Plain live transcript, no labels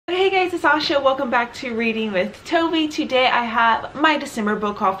guys, it's Asha. Welcome back to Reading with Toby. Today I have my December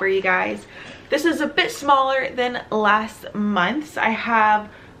book haul for you guys. This is a bit smaller than last month's. I have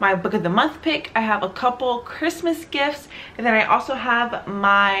my book of the month pick, I have a couple Christmas gifts, and then I also have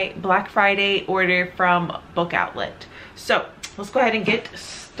my Black Friday order from Bookoutlet. So let's go ahead and get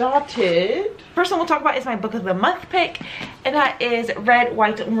started. First one we'll talk about is my book of the month pick, and that is Red,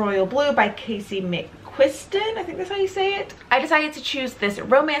 White, and Royal Blue by Casey McQuiston. I think that's how you say it. I decided to choose this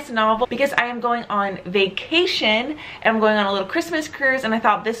romance novel because I am going on vacation and I'm going on a little Christmas cruise, and I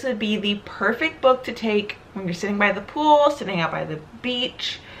thought this would be the perfect book to take when you're sitting by the pool, sitting out by the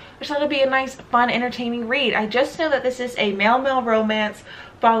beach. I just thought it'd be a nice, fun, entertaining read. I just know that this is a male-male romance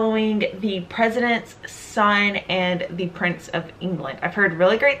following the president's son and the Prince of England. I've heard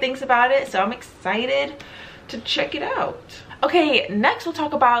really great things about it, so I'm excited to check it out. Okay, next we'll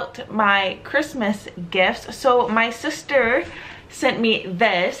talk about my Christmas gifts. So my sister sent me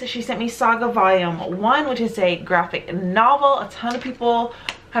this. She sent me Saga Volume 1, which is a graphic novel. A ton of people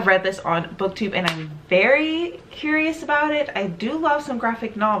have read this on BookTube and I'm very curious about it. I do love some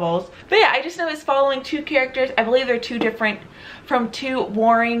graphic novels. But yeah, I just know it's following two characters. I believe they're two different, from two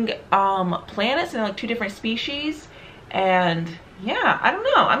warring planets, and like two different species. And yeah, I don't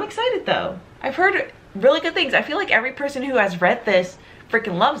know. I'm excited though. I've heard really good things. I feel like every person who has read this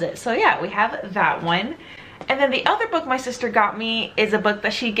freaking loves it. So yeah, we have that one. And then the other book my sister got me is a book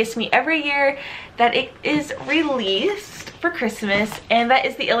that she gets me every year that it is released for Christmas, and that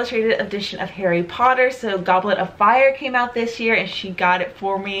is the illustrated edition of Harry Potter. So Goblet of Fire came out this year and she got it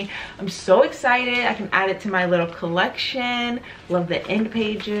for me. I'm so excited. I can add it to my little collection. Love the end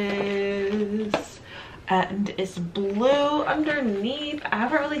pages. And it's blue underneath. I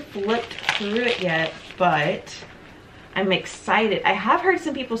haven't really flipped through it yet, but I'm excited. I have heard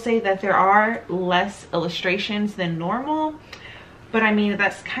some people say that there are less illustrations than normal, but I mean,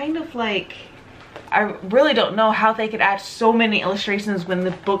 that's kind of like, I really don't know how they could add so many illustrations when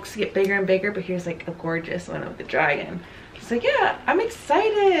the books get bigger and bigger. But here's like a gorgeous one of the dragon. So yeah, I'm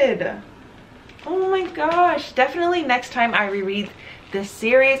excited. Oh my gosh, definitely next time I reread this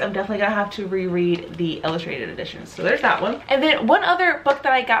series, I'm definitely gonna have to reread the illustrated editions. So there's that one. And then one other book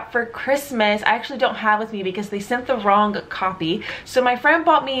that I got for Christmas, I actually don't have with me because they sent the wrong copy. So my friend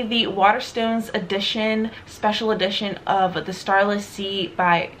bought me the Waterstones edition, special edition of The Starless Sea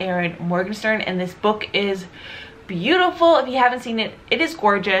by Erin Morgenstern, and this book is beautiful. If you haven't seen it, it is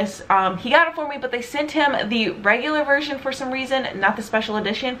gorgeous. He got it for me, but they sent him the regular version for some reason, not the special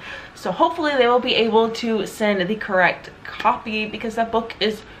edition. So hopefully they will be able to send the correct copy because that book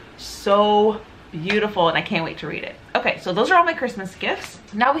is so beautiful and I can't wait to read it. Okay, so those are all my Christmas gifts.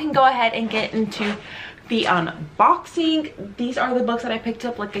 Now we can go ahead and get into the unboxing. These are the books that I picked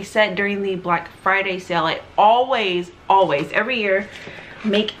up, like I said, during the Black Friday sale. I always, every year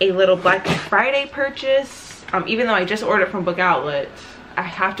make a little Black Friday purchase. Even though I just ordered from Bookoutlet, I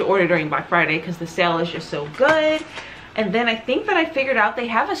have to order during Black Friday because the sale is just so good. And then I think that I figured out they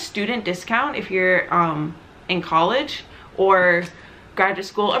have a student discount if you're in college or graduate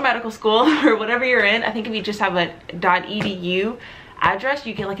school or medical school or whatever you're in. I think if you just have a .edu address,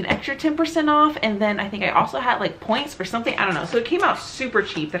 you get like an extra 10% off. And then I think I also had like points or something, I don't know. So it came out super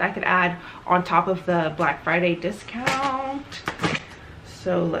cheap that I could add on top of the Black Friday discount.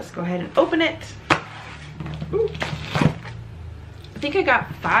 So let's go ahead and open it. Ooh. I think I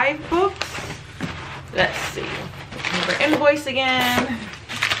got 5 books. Let's see. Remember invoice again.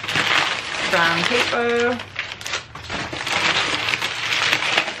 Brown paper.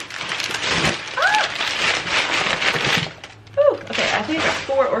 Ah! Ooh, okay, I think it's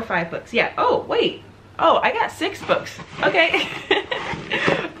 4 or 5 books. Yeah. Oh, wait. Oh, I got 6 books. Okay.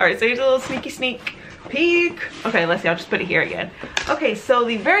 All right, so here's a little sneak peek. Okay, let's see, I'll just put it here again. Okay, so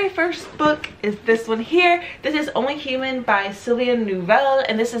the very first book is this one here. This is Only Human by Sylvia Nouvelle,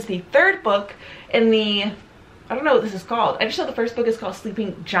 and this is the 3rd book in the, I don't know what this is called. I just know the first book is called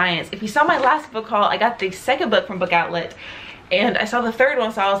Sleeping Giants. If you saw my last book haul, I got the 2nd book from Bookoutlet, and I saw the 3rd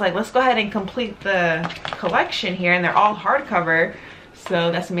one, so I was like, let's go ahead and complete the collection here, and they're all hardcover,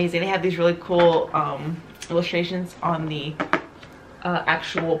 so that's amazing. They have these really cool illustrations on the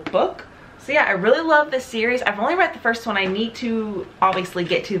actual book. So yeah, I really love this series. I've only read the first one. I need to obviously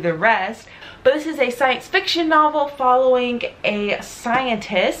get to the rest. But this is a science fiction novel following a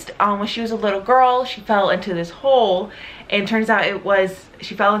scientist. When she was a little girl, she fell into this hole. And turns out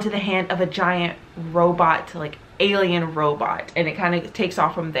she fell into the hand of a giant robot, like alien robot. And it kind of takes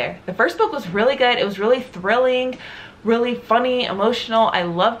off from there. The first book was really good. It was really thrilling, really funny, emotional. I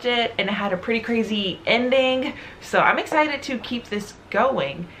loved it. And it had a pretty crazy ending. So I'm excited to keep this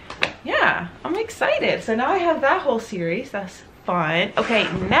going. Yeah, I'm excited. So now I have that whole series. That's fun.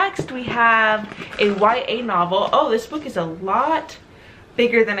 Okay, next we have a YA novel. Oh, this book is a lot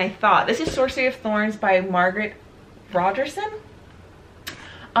bigger than I thought. This is Sorcery of Thorns by Margaret Rogerson.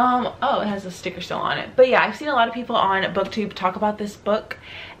 Oh, it has a sticker still on it. But yeah, I've seen a lot of people on BookTube talk about this book.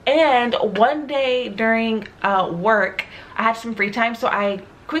 And one day during work, I had some free time, so I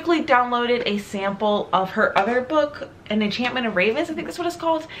quickly downloaded a sample of her other book, An Enchantment of Ravens, I think that's what it's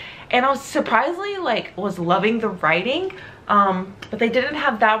called. And I was surprisingly was loving the writing. But they didn't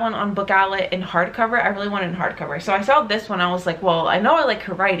have that one on Bookoutlet in hardcover. I really wanted in hardcover. So I saw this one, I was like, well, I know I like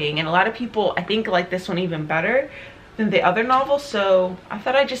her writing, and a lot of people I think like this one even better than the other novel, so I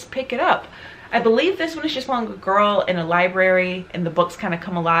thought I'd just pick it up. I believe this one is just one girl in a library and the books kind of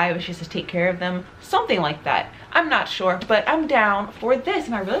come alive and she has to take care of them. Something like that. I'm not sure, but I'm down for this,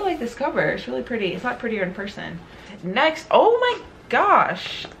 and I really like this cover. It's really pretty. It's not prettier in person. Next, oh my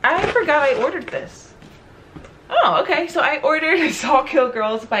gosh, I forgot I ordered this. Oh, okay, so I ordered Sawkill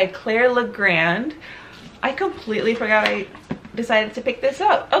Girls by Claire Legrand. I completely forgot I decided to pick this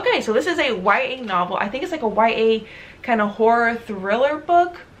up. Okay, so this is a YA novel. I think it's like a YA kind of horror thriller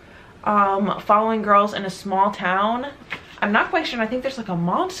book, following girls in a small town. I'm not quite sure. I think there's like a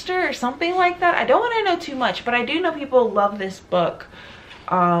monster or something like that. I don't want to know too much, but I do know people love this book.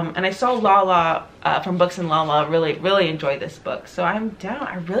 And I saw Lala from Books and Lala really enjoyed this book, so I'm down.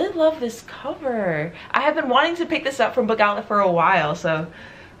 I really love this cover. I have been wanting to pick this up from Bookoutlet for a while, so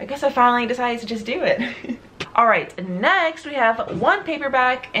I guess I finally decided to just do it. All right, next we have one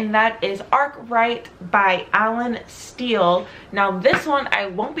paperback, and that is Arkwright by Alan Steele. Now this one, I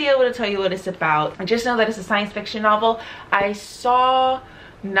won't be able to tell you what it's about. I just know that it's a science fiction novel. I saw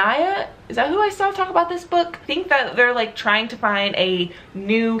Naya, is that who I saw talk about this book? I think that they're like trying to find a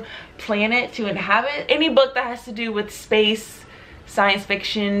new planet to inhabit. Any book that has to do with space, science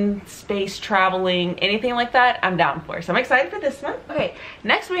fiction, space traveling, anything like that, I'm down for. So I'm excited for this one. Okay,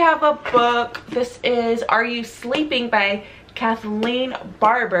 next we have a book. This is Are You Sleeping by Kathleen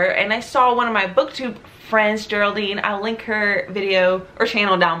Barber, and I saw one of my BookTube friends, Geraldine, I'll link her video or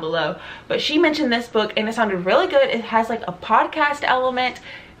channel down below, but she mentioned this book and it sounded really good. It has like a podcast element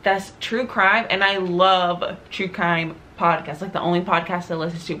that's true crime, and I love true crime podcasts, like the only podcast I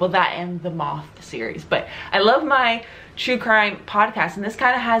listen to, well, that and the Moth series, but I love my true crime podcast, and this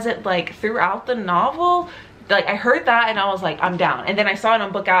kind of has it like throughout the novel. Like I heard that and I was like, I'm down, and then I saw it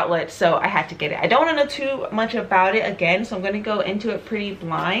on Bookoutlet, so I had to get it. I don't want to know too much about it again, so I'm going to go into it pretty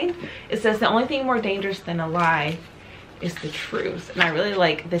blind. It says the only thing more dangerous than a lie is the truth, and I really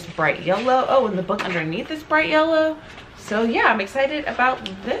like this bright yellow. Oh, and the book underneath is bright yellow, so yeah, I'm excited about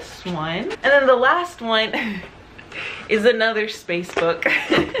this one. And then the last one is another space book.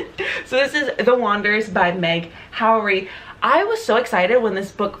 So this is The Wanderers by Meg Howry. I was so excited when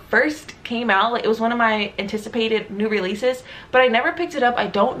this book first came out. Like, it was one of my anticipated new releases, but I never picked it up. I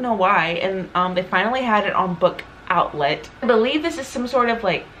don't know why, and they finally had it on Bookoutlet. I believe this is some sort of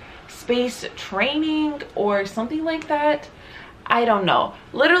like space training or something like that. I don't know.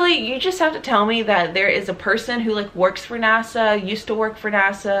 Literally, you just have to tell me that there is a person who like works for NASA, used to work for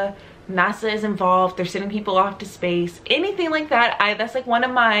NASA. NASA is involved. They're sending people off to space. Anything like that. That's like one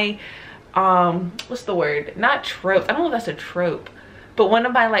of my what's the word? Not tropes. I don't know if that's a trope, but one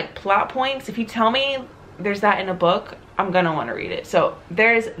of my like plot points. If you tell me there's that in a book, I'm gonna want to read it. So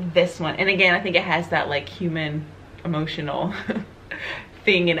there's this one, and again, I think it has that like human emotional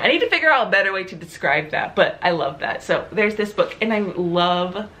thing, and I need to figure out a better way to describe that, but I love that. So there's this book, and I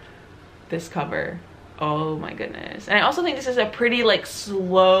love this cover. Oh my goodness. And I also think this is a pretty like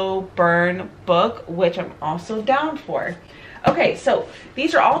slow burn book, which I'm also down for. Okay, so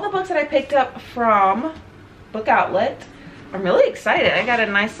these are all the books that I picked up from Bookoutlet. I'm really excited. I got a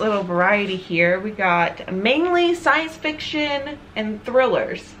nice little variety here. We got mainly science fiction and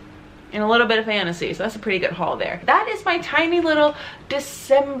thrillers and a little bit of fantasy, so that's a pretty good haul there. That is my tiny little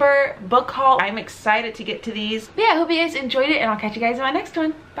December book haul. I'm excited to get to these. But yeah, I hope you guys enjoyed it, and I'll catch you guys in my next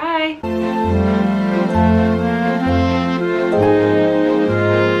one. Bye.